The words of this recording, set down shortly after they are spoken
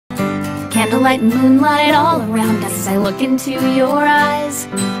Candlelight and moonlight all around us as I look into your eyes.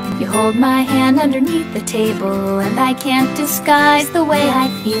 You hold my hand underneath the table, and I can't disguise the way I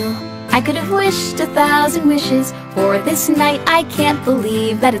feel. I could have wished 1,000 wishes for this night. I can't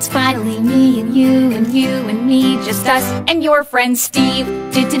believe that it's finally me and you and you and me, just us and your friend Steve.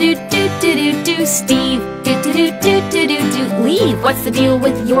 Do-do-do-do-do-do-do, Steve. Do-do-do-do-do-do-do, leave. What's the deal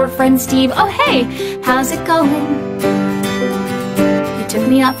with your friend Steve? Oh hey, how's it going? You took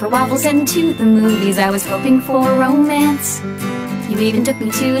me out for waffles and to the movies. I was hoping for romance. You even took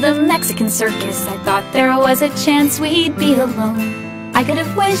me to the Mexican circus. I thought there was a chance we'd be alone. I could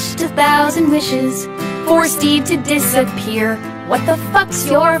have wished 1,000 wishes for Steve to disappear. What the fuck's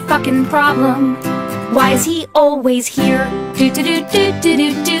your fucking problem? Why is he always here?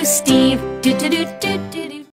 Do-do-do-do-do-do-do, Steve. Do-do-do-do-do.